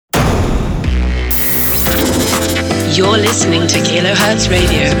You're listening to Kilohertz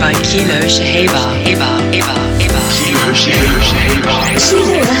Radio by Kilo Shaheba. Kilo Shaheba.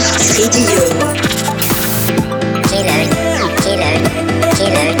 Kilohertz Radio.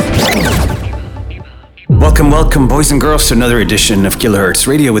 Welcome, boys and girls, to another edition of Kilohertz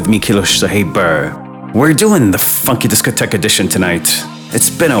Radio with me, Kilo Shaheba. We're doing the Funky Discotheque edition tonight. It's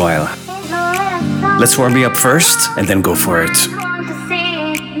been a while. Let's warm me up first and then go for it.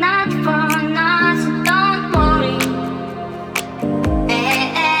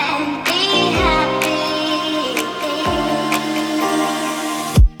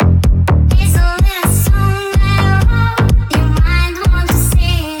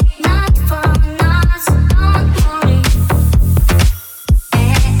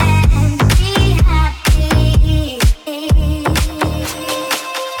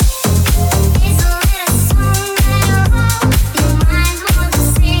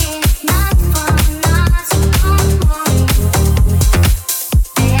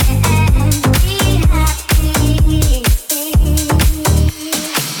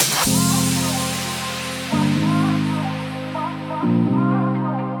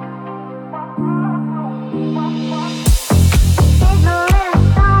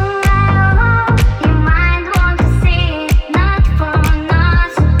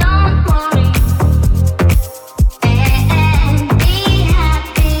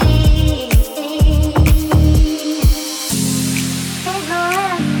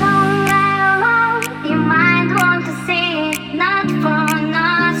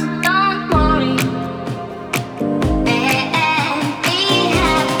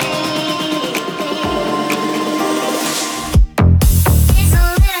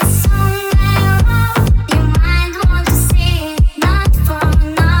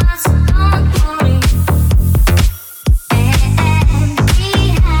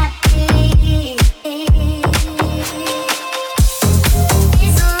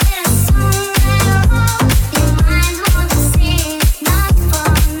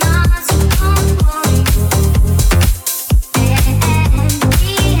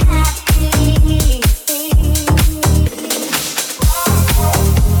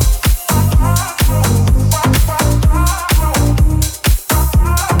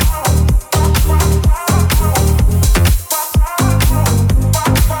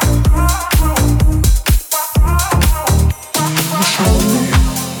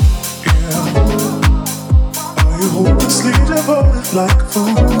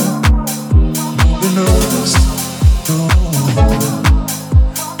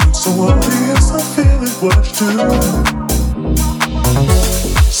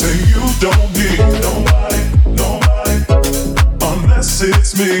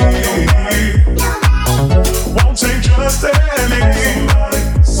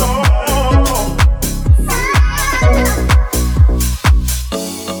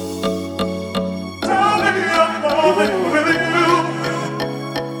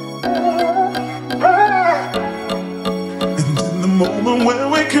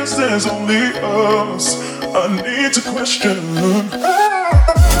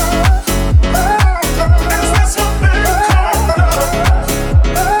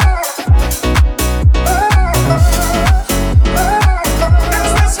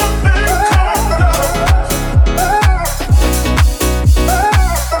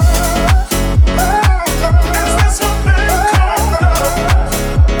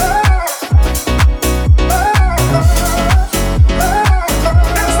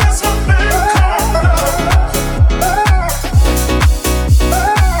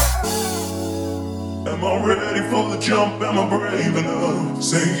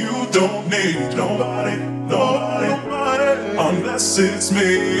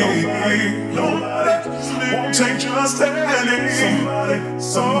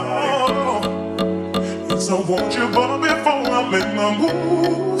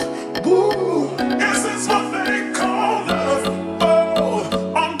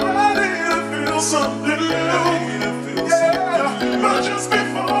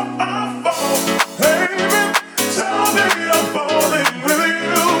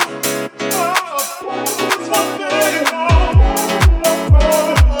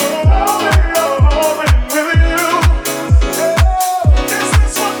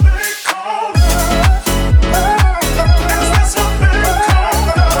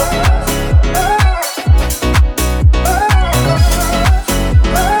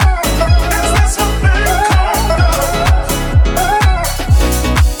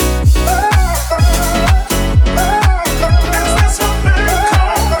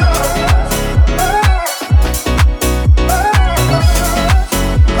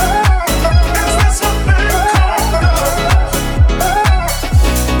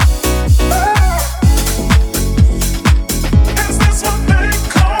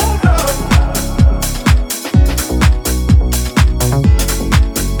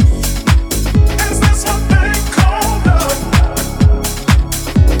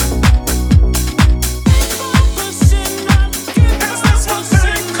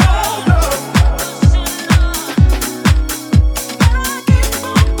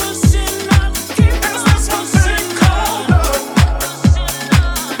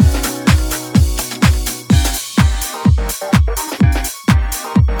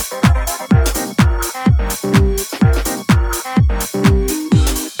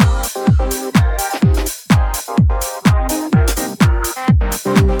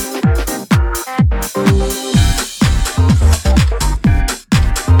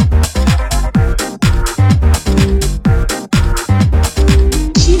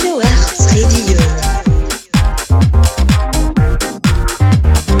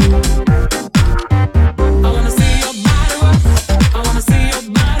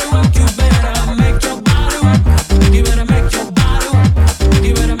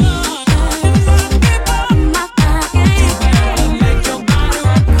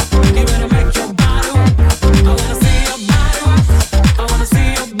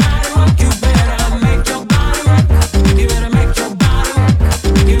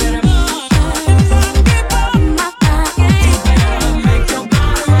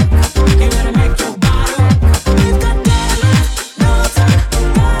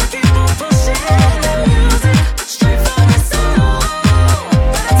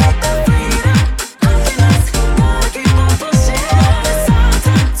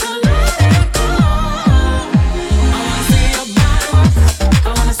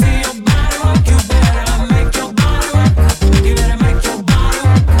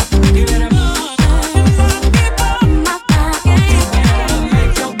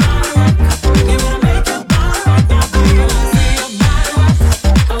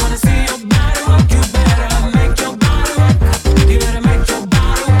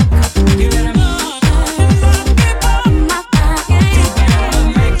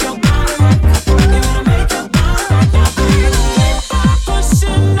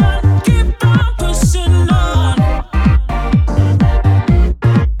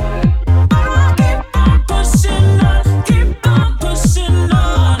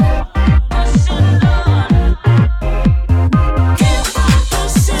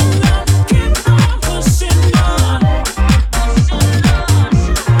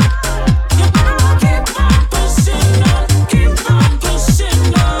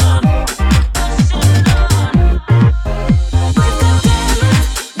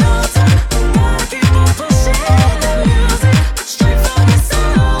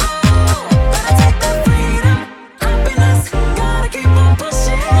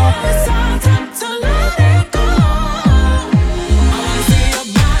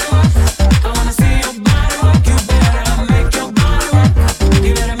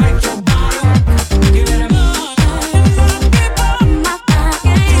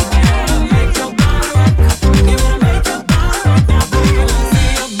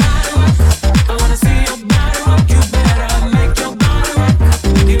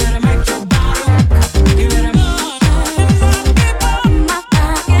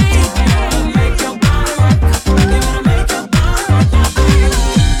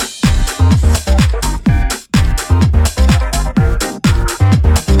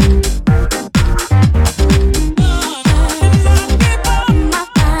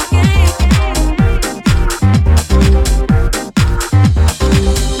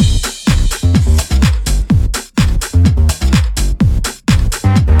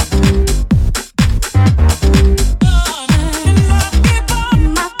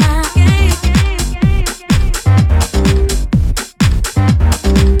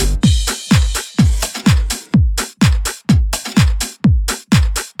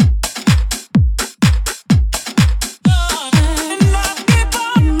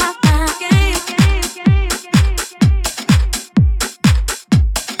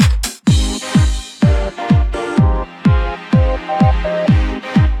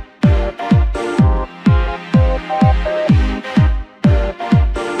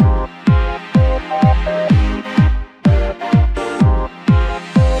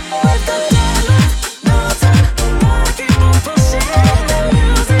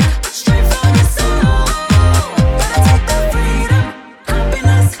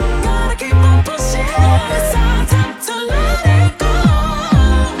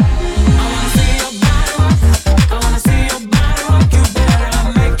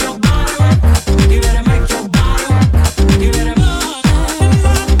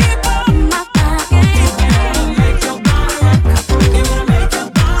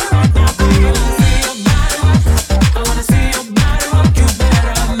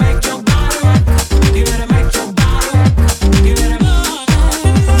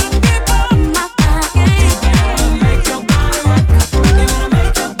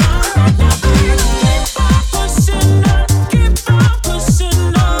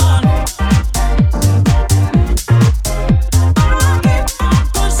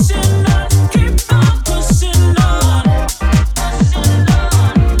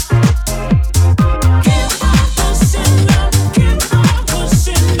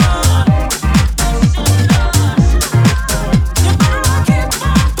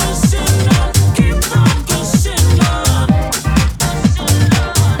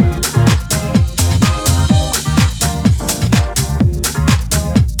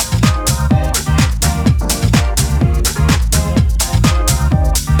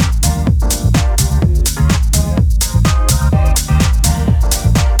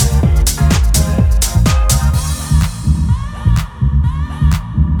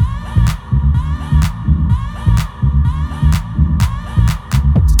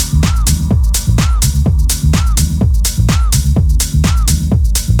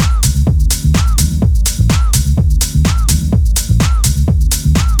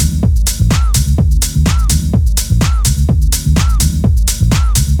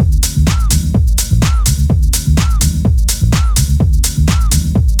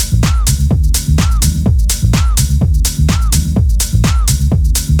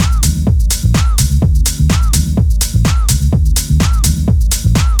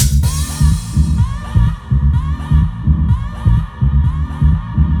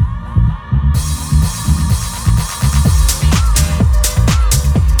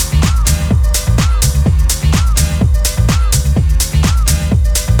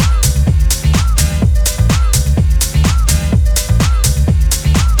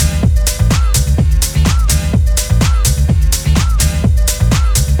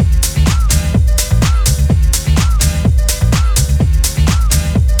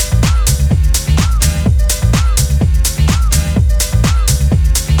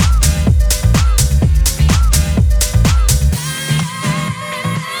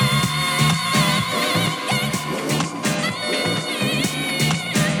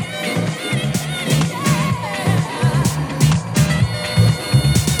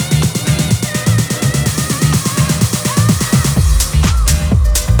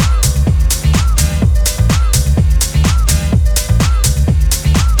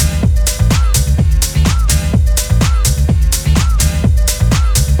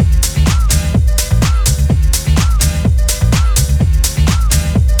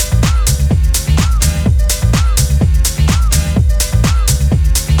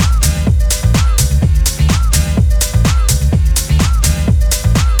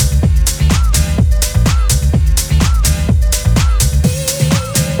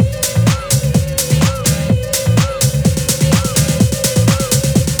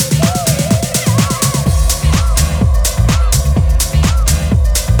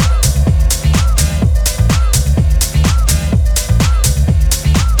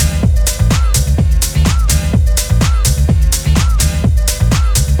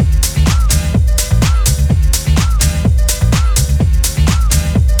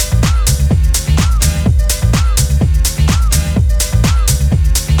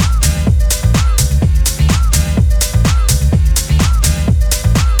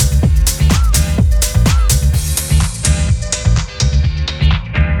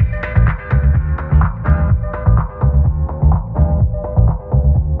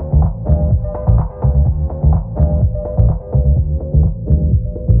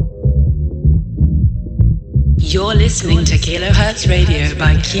 You're listening to Kilohertz Radio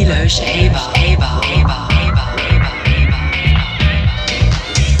by Kilo Shaheba.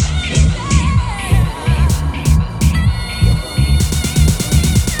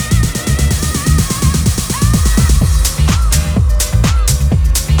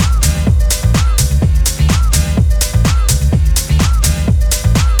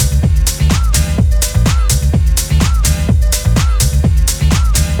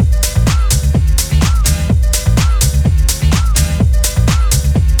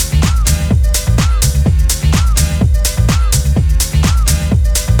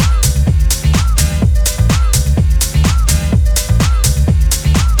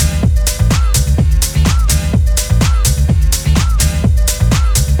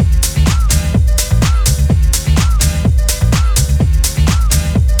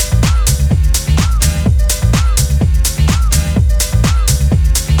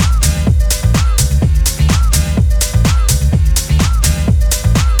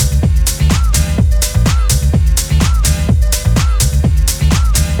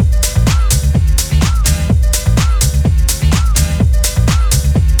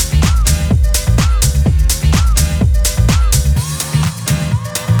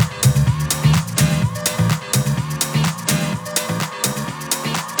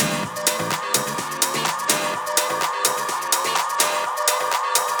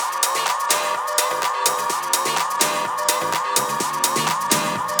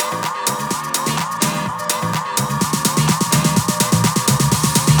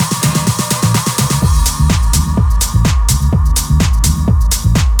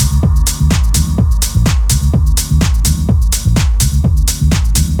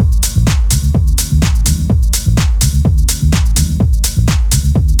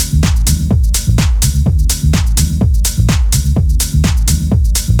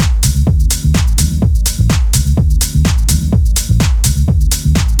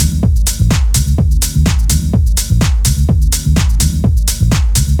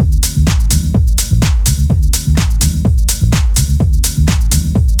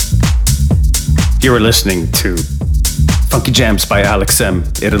 You were listening to Funky Jams by Alex M,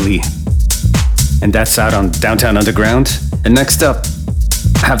 Italy. And that's out on Downtown Underground. And next up,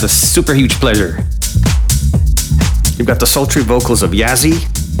 I have the super huge pleasure. You've got the sultry vocals of Yazzie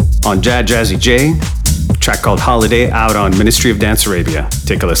on Jad Jazzy J, a track called Holiday out on Ministry of Dance Arabia.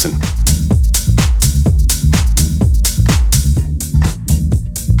 Take a listen.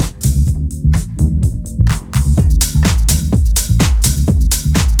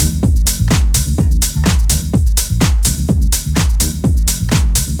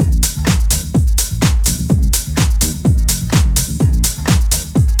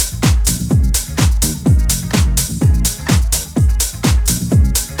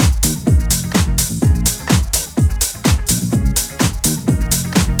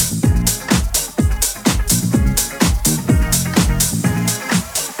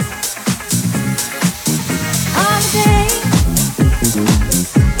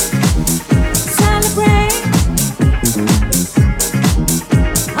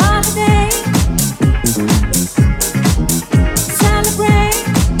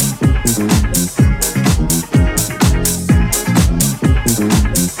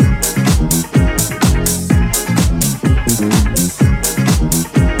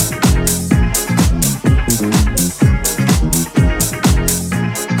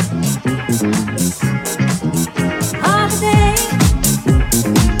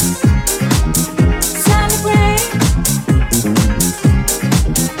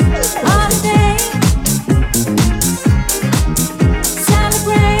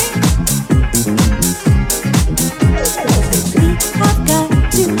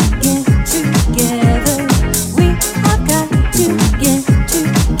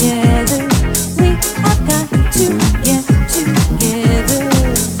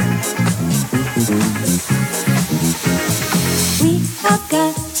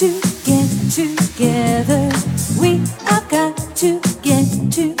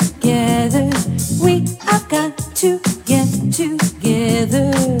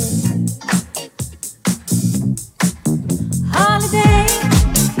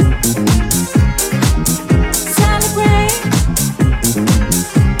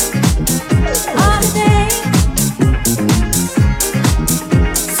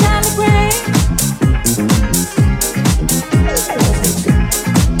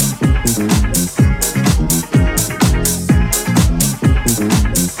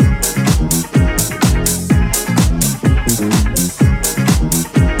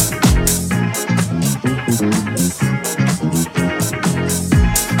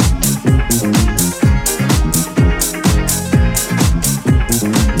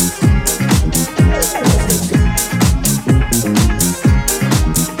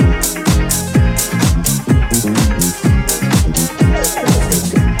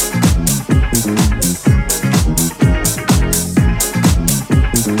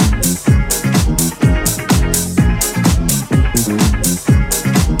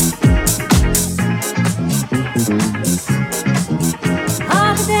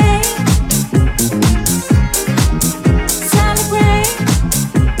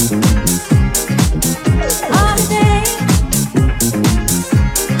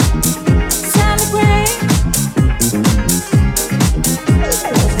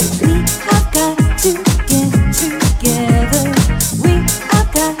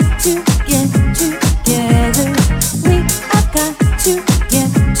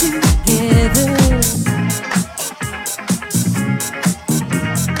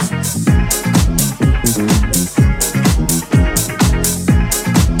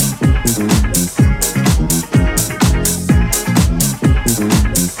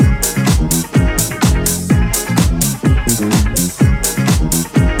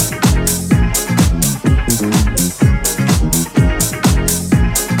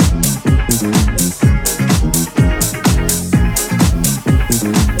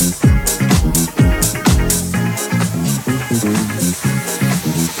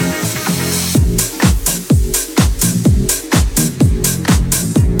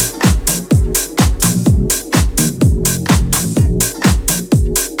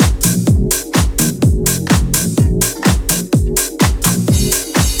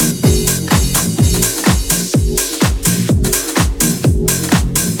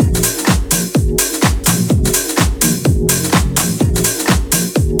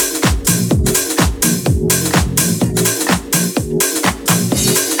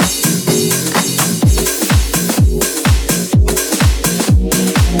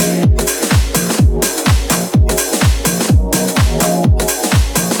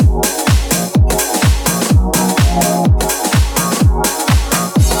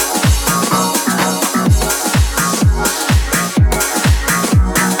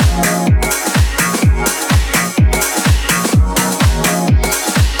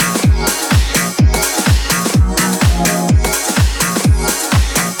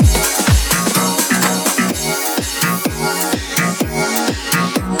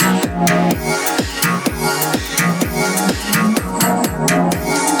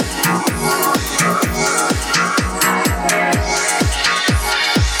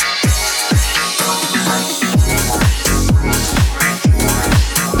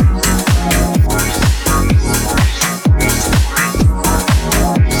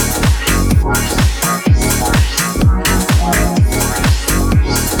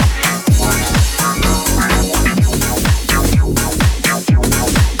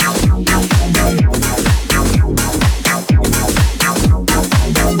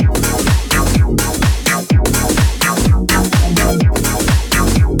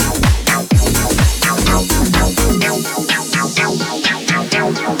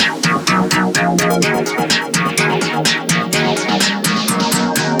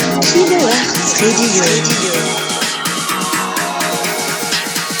 Radio.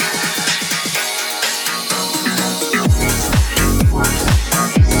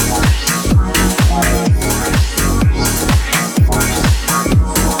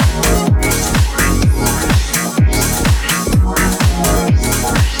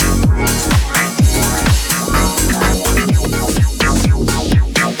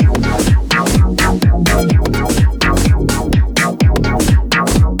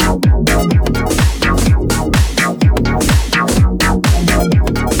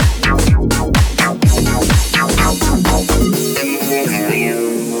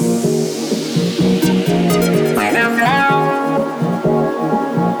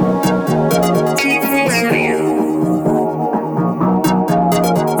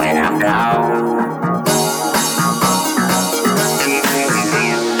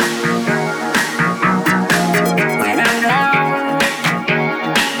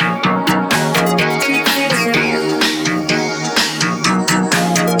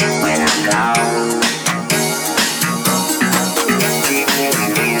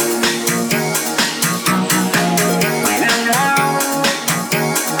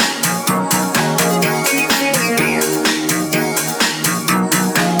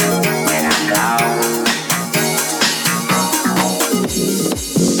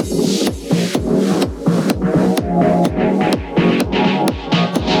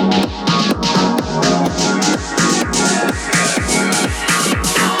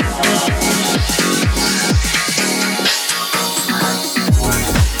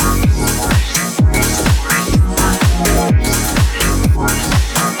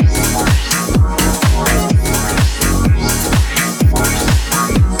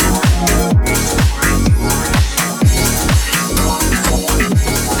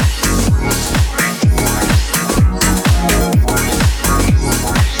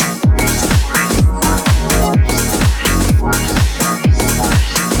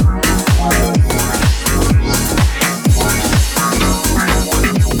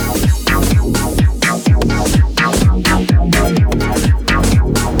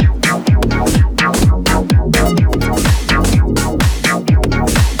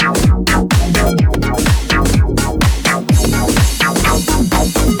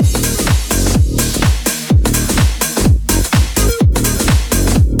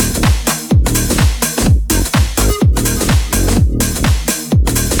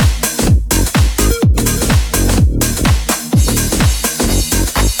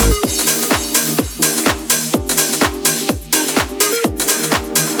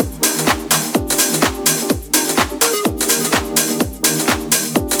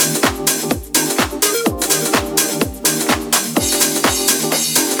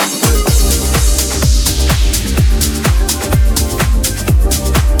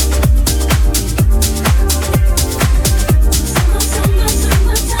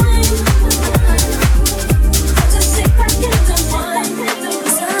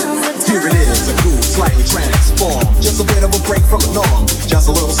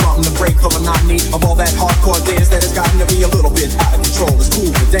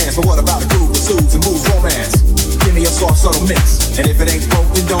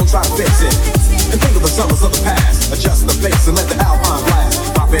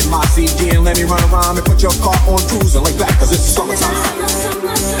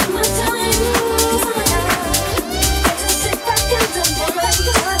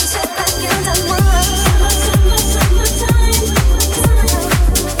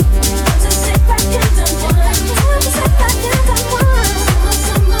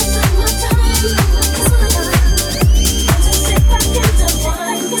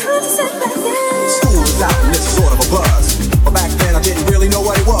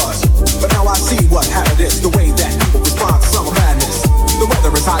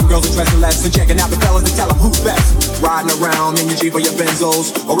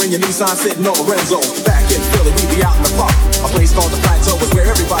 Or in your Nissan sitting on Lorenzo. Back in Philly, we be out in the park. A place called the Plateau is where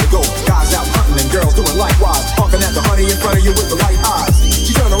everybody go. Guys out hunting and girls doing likewise. Honking at the honey in front of you with the light eyes.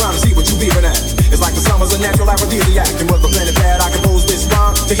 She turn around and see what you beaving at. It's like the summer's a natural aphrodisiac. And with the planet bad, I compose this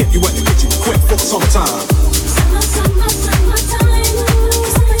rhyme to hit you and to get you quick for the summertime. Summertime.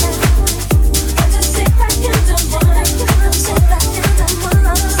 Just sit back and don't worry. Sit back and don't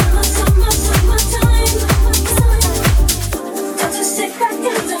worry. Summertime. Just sit back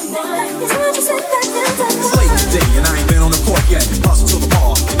and don't worry. It's late in the day and I ain't been on the court yet. Hustle to the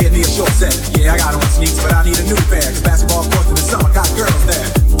ball to get me a short set. Yeah, I got on sneaks, but I need a new pair. Cause basketball courts in the summer got girls there.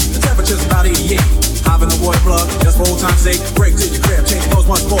 The temperature's about 88. Hop in the water plug, just for old time's sake. Break to your crib, change clothes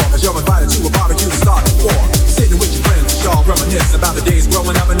once more. Cause you're invited to a barbecue to start at 4. Sitting with your friends, y'all reminisce about the days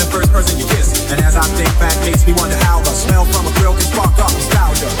growing up and the first person you kiss. And I think back makes me wonder how the smell from a grill can spark up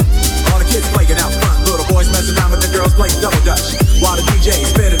nostalgia. All the kids playing out front, little boys messing around with the girls playing double dutch, while the DJ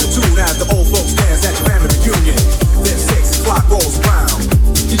spinning a tune as the old folks dance at your family reunion. Then 6 o'clock rolls around,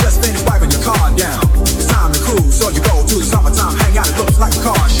 you just finished wiping your car down. It's time to cruise, so you go to the summertime hangout. It looks like a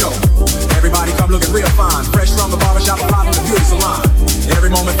car show. Everybody come looking real fine, fresh from the barbershop, a lot of the beauty salon. Every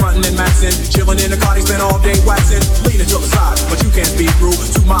moment frontin' and maxin', chillin' in the car, they spend all day waxin', leaning to the side, but you can't speed through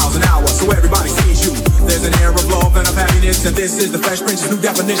 2 miles an hour, so everybody sees you. There's an air of love and of happiness, and this is the Fresh Prince's new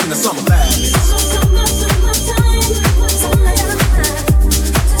definition of summer madness.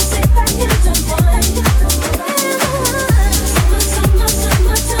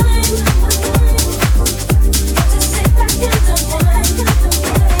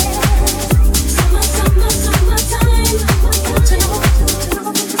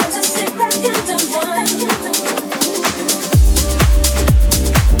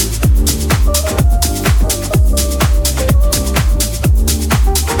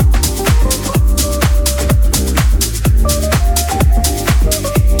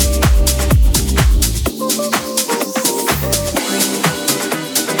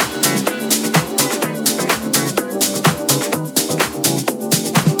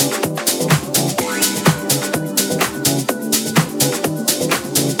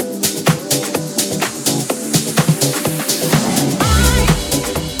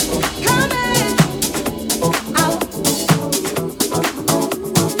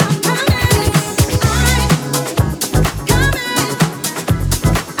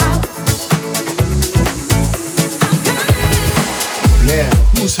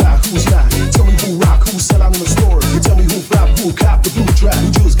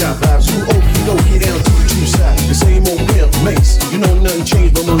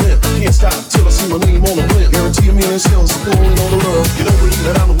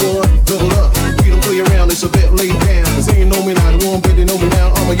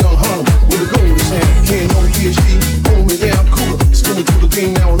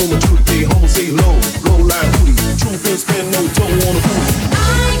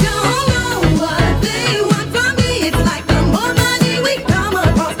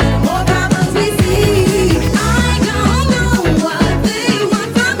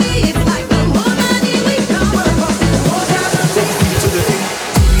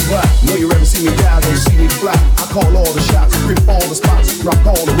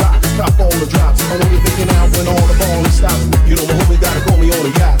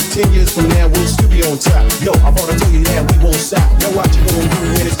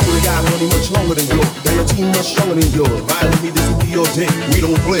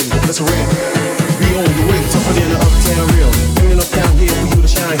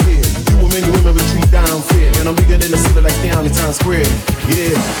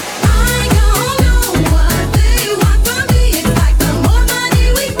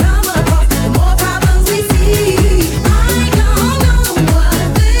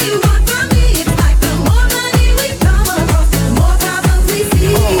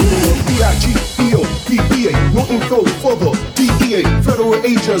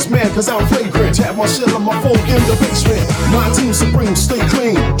 Cause I'm flagrant, tap my shell on my phone in the basement. My team supreme, stay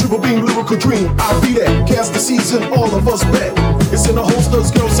clean. Triple beam, lyrical dream, I'll be that. Cast the season, all of us bet. It's in the holsters,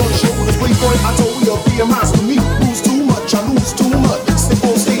 girls on the shoulders. Playboy, I told you, BMI's for me. Lose too much, I lose too much. Step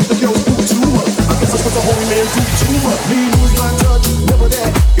on stage, the girls do too much. I guess it's cause the holy man do too much. Me lose my touch, never that.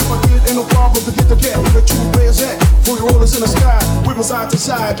 If I get it, ain't no problem to get the cat. Where the true players at? 40 rollers in the sky, whipping side to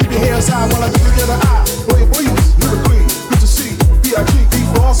side. Keep your hands high while I give you the eye. Play please, lyrically, good to see. B.I.G.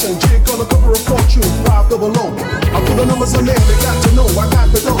 Boston, jig on the cover of Fortune, 5 double O. I put the numbers on there, they got to know. I got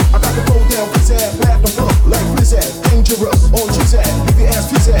to go, I got to go down, Blizzard, platinum up, like Blizzard, dangerous, on Trizad, if you ask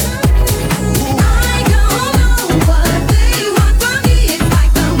Blizzard. I don't know what they want from me. It's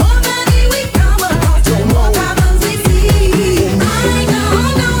like the more money we come across, the more problems we see. I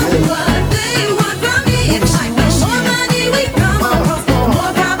don't know what they want from me. It's like the more money we come across, the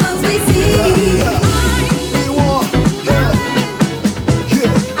more problems we see.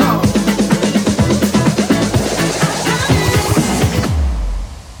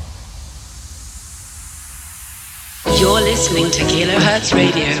 You're listening to Kilohertz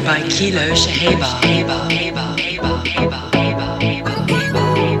Radio by Kilo Shaheba.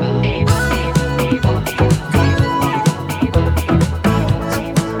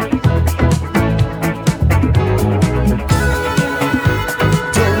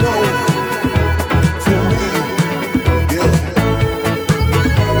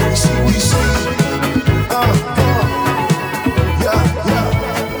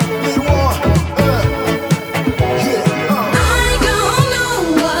 I don't know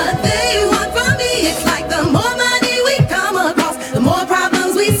what they want from me.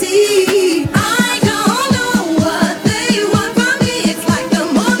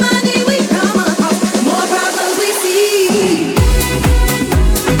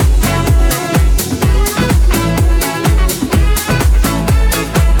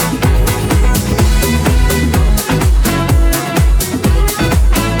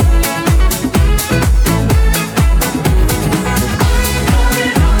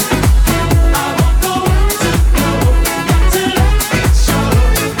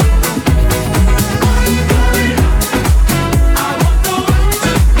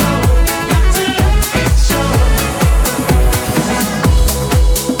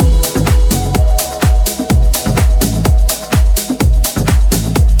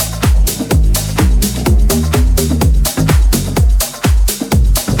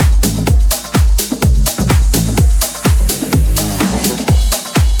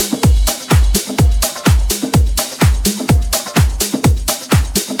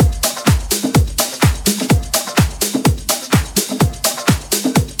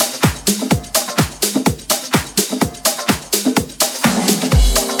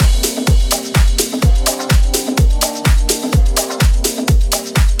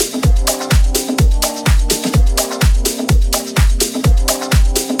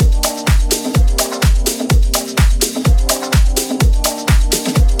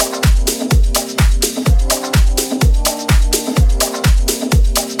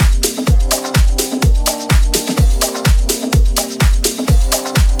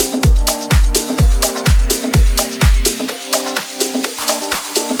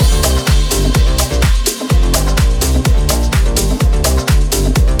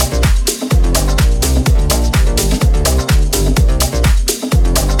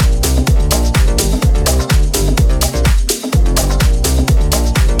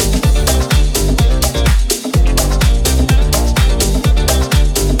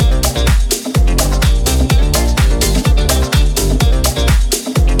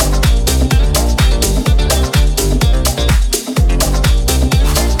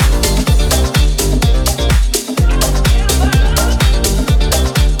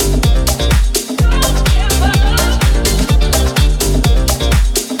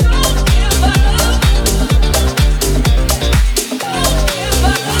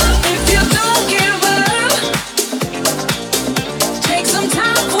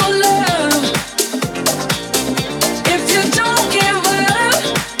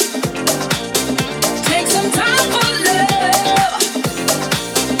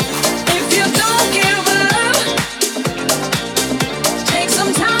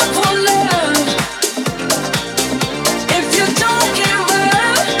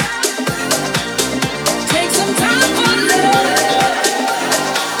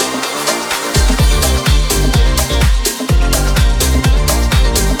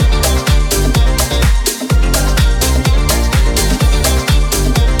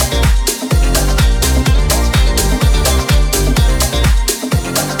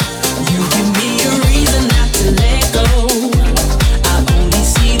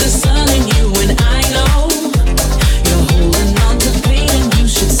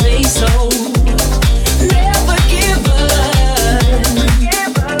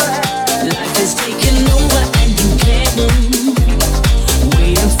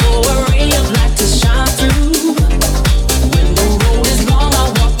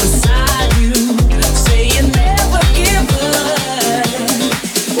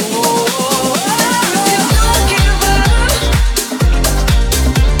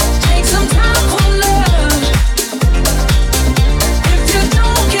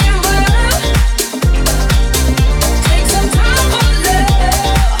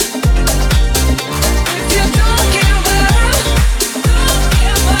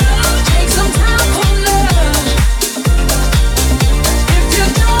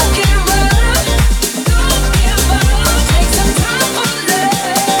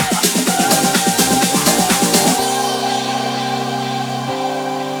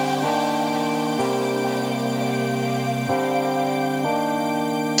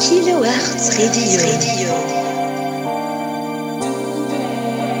 Radio.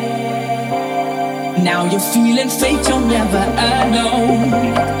 Now you're feeling faith, you're never alone.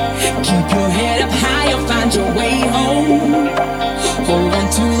 Keep your head up high, you'll find your way home. Hold on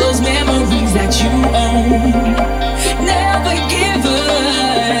to those memories that you own. Never give up.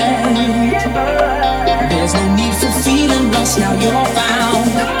 There's no need for feeling lost, now you're found.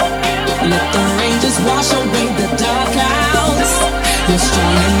 Let the rain just wash away the dark clouds. You're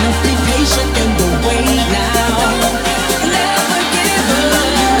strong enough, be patient in the wait now. Never give up.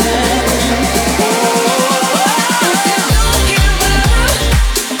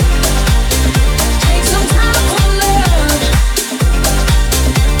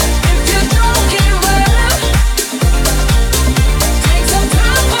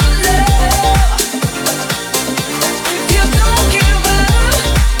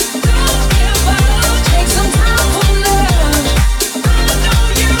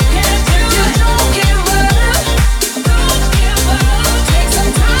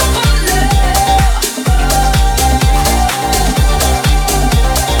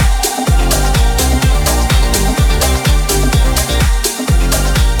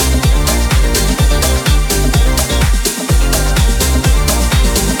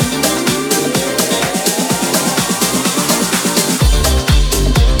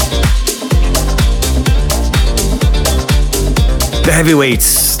 The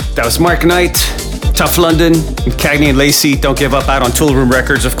heavyweights. That was Mark Knight, Tough London, and Cagney and Lacey. Don't Give Up, out on Tool Room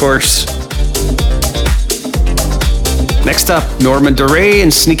Records, of course. Next up, Norman Doray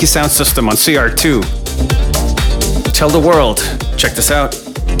and Sneaky Sound System on CR2. Tell the World. Check this out.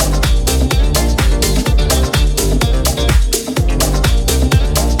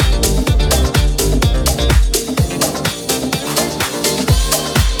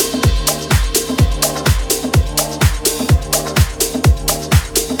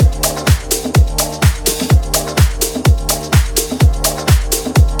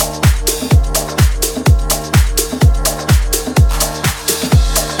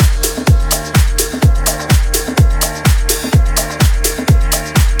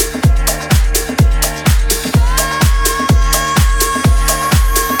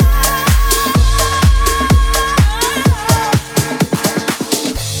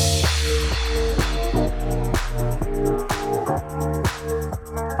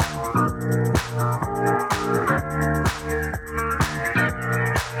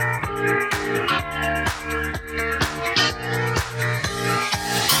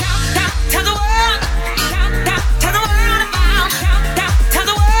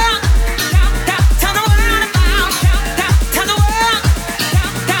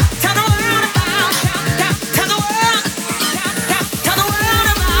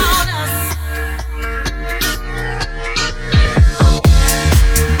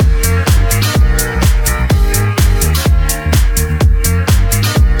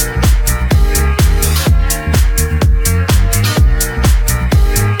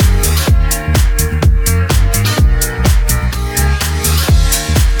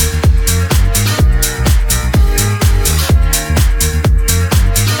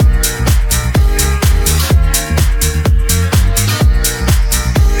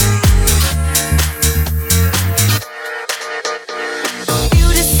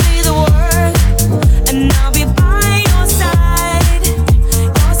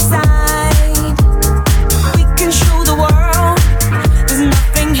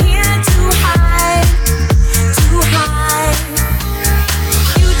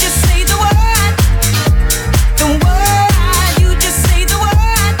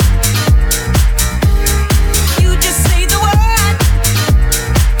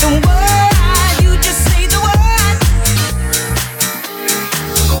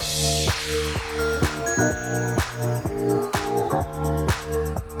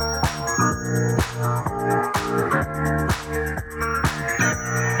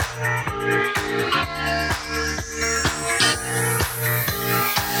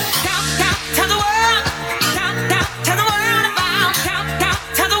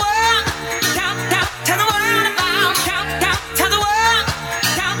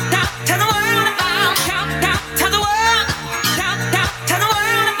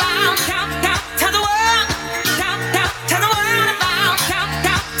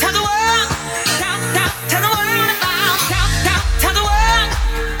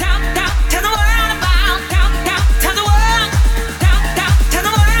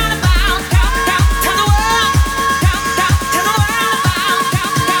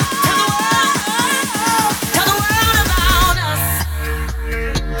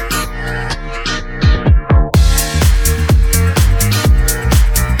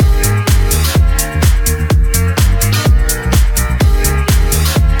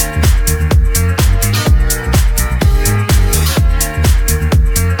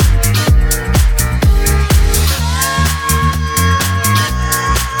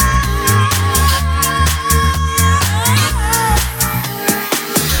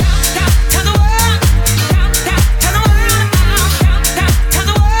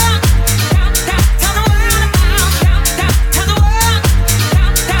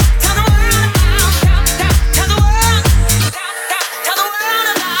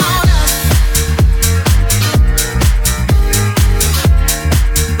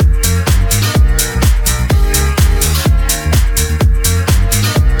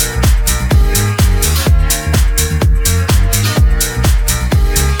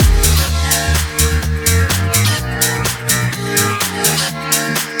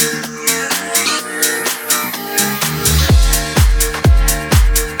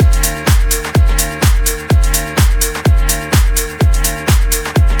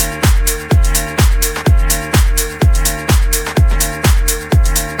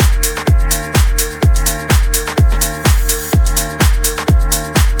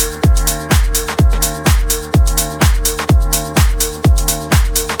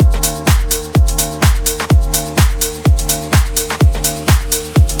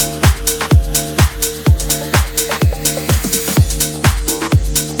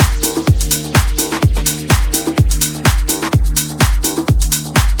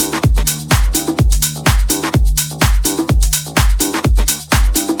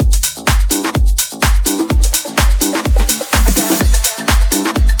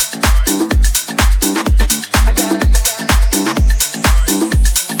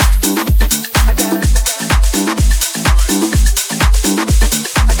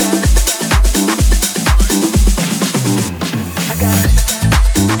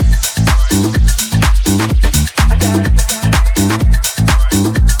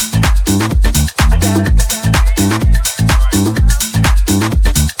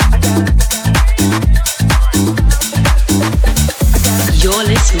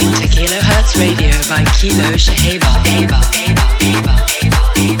 Kilo Shaheba.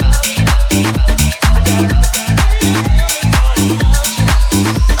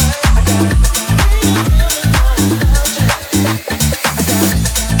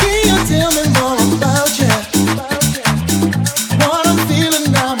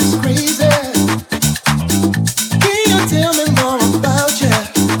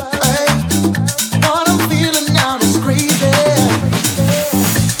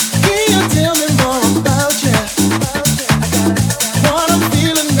 Tell me more about you.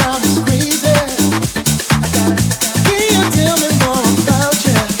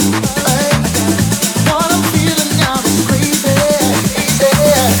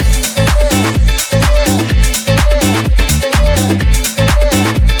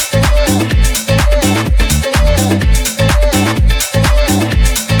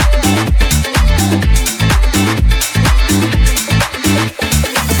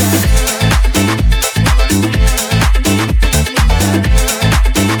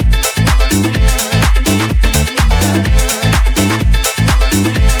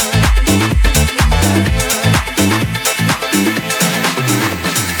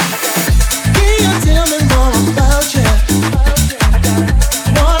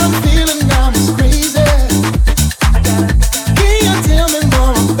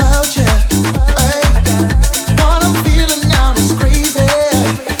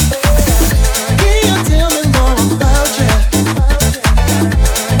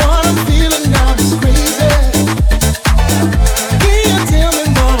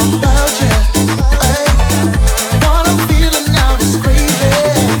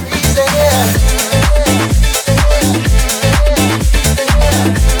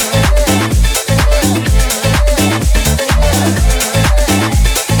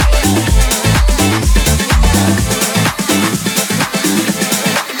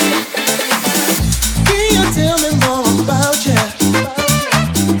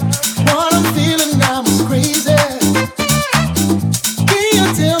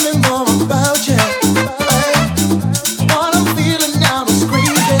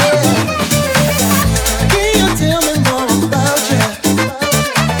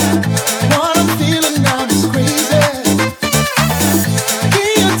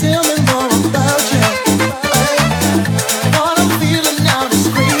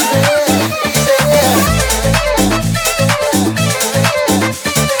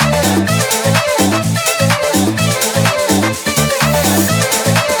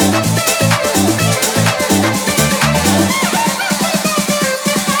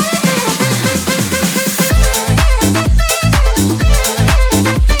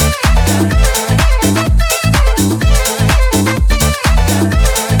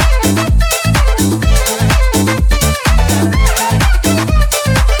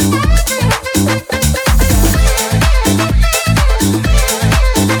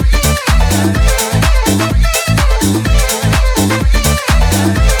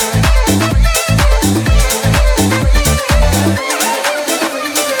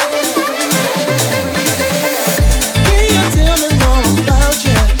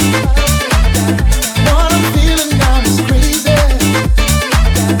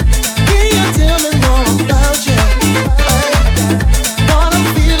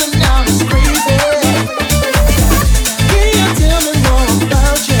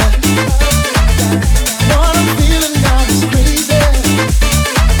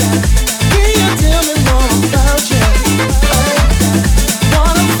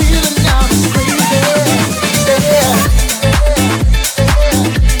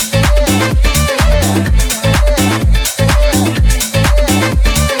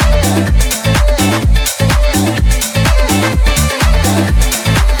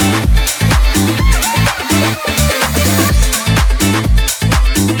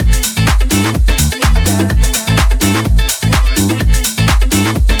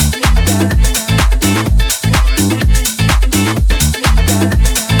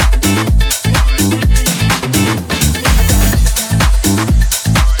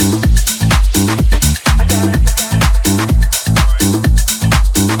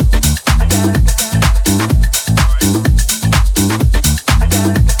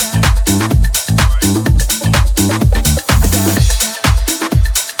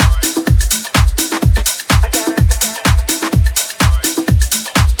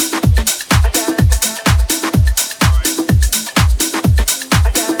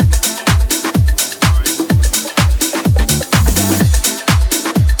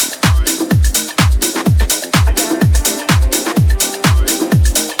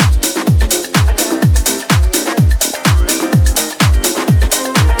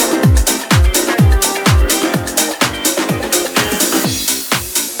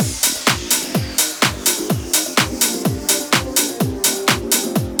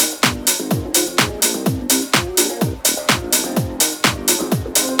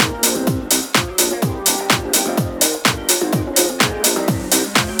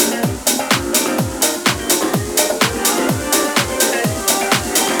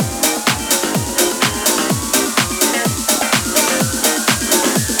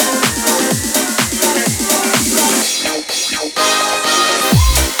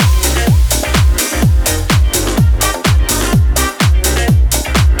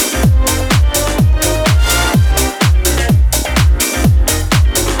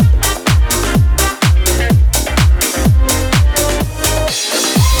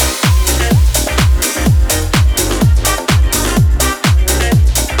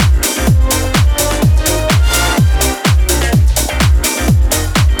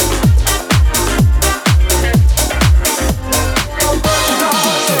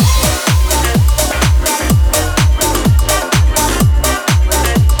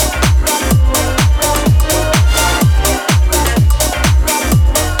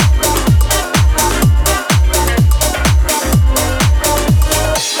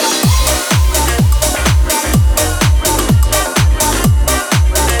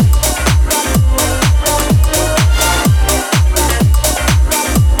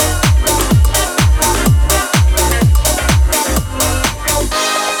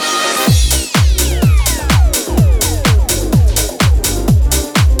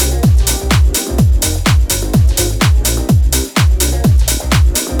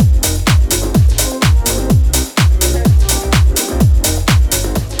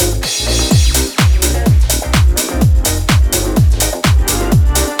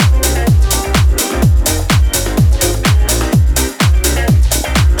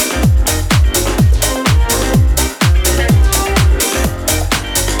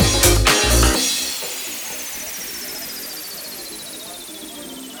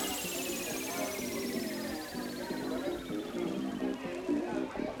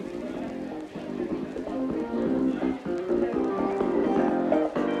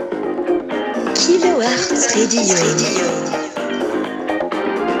 Kilohertz Radio.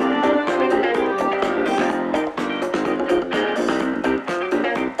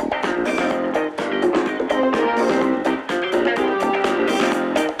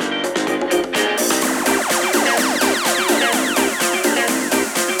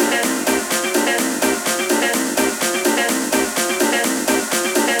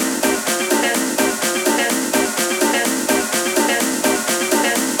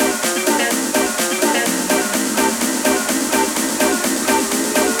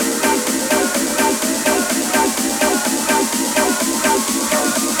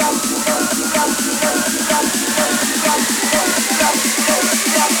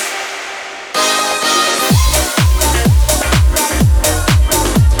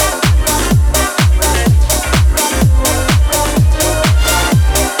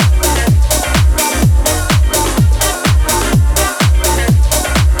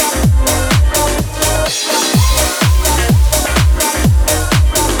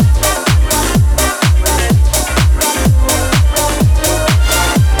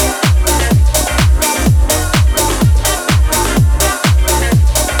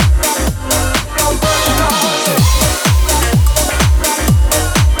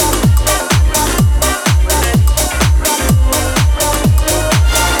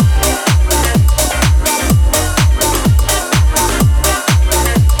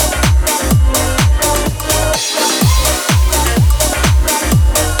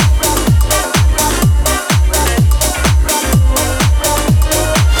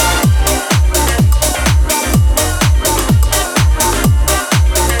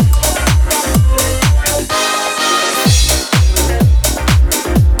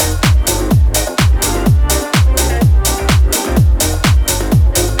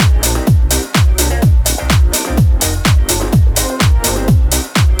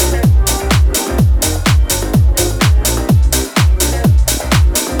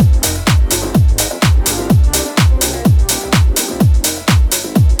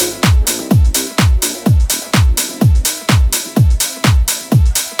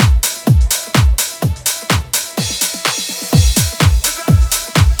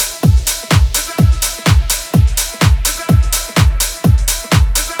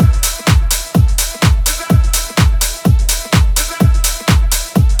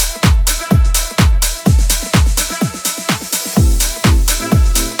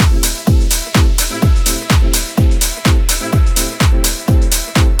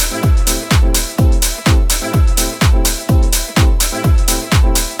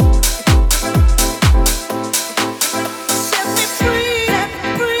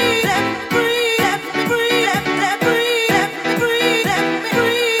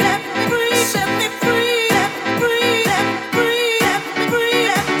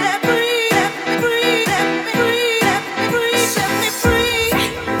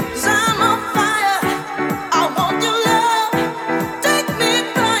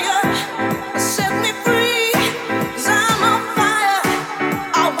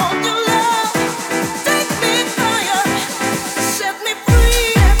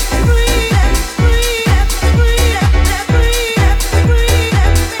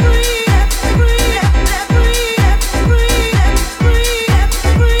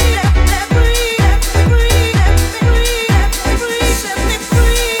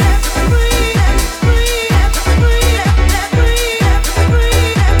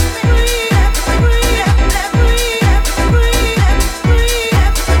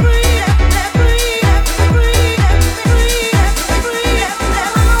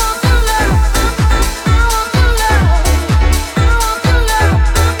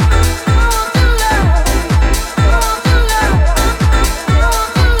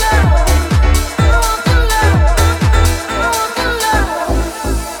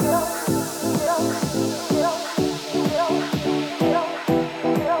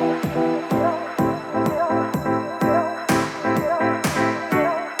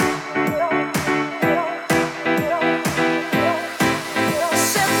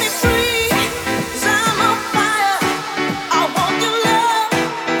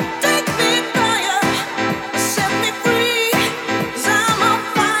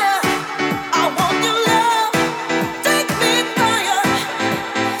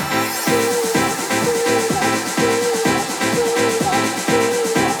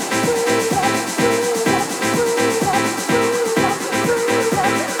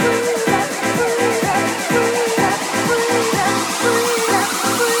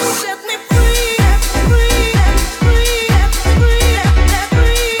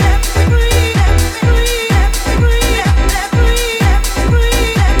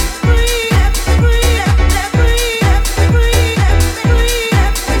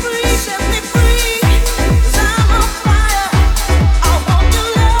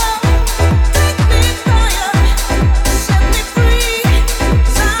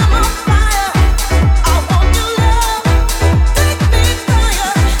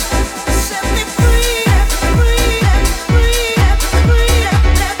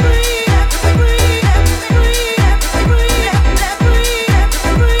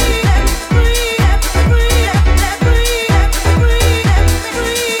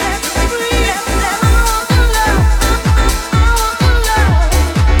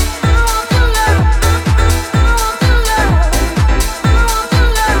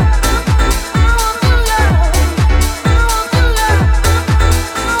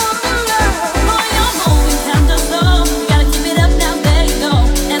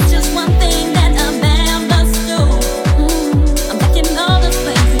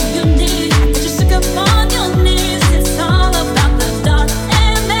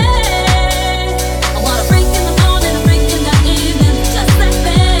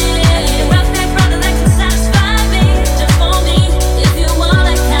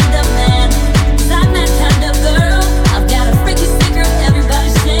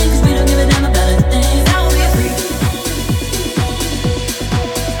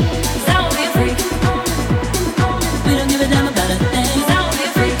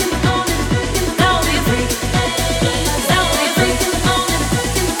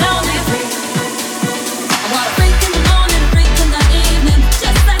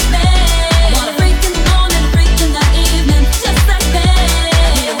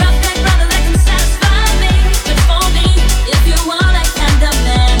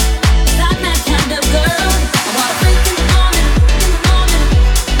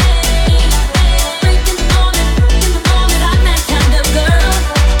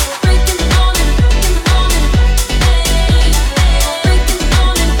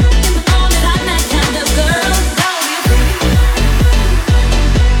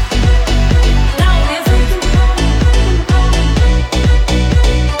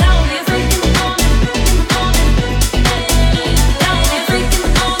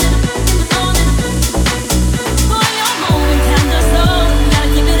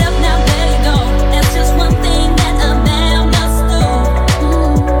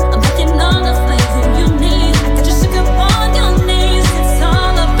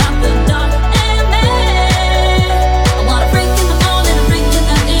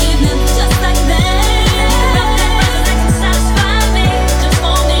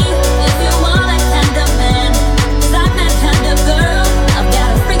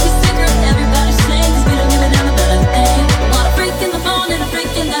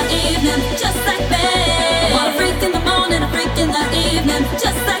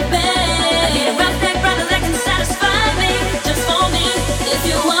 just like me. I need a rough neck brother that can satisfy me, just for me. If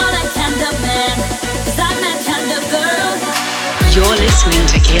you want that kind of man, 'cause I'm that kind of girl. You're listening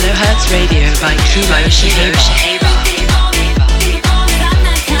to Kilohertz Radio by Kilo Shaheba.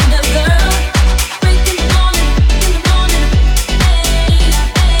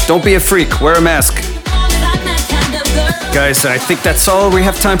 Don't be a freak, wear a mask. Guys, I think that's all we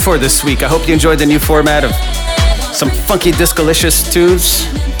have time for this week. I hope you enjoyed the new format of some funky discolicious tunes.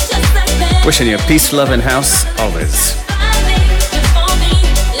 Wishing you peace, love, and house always.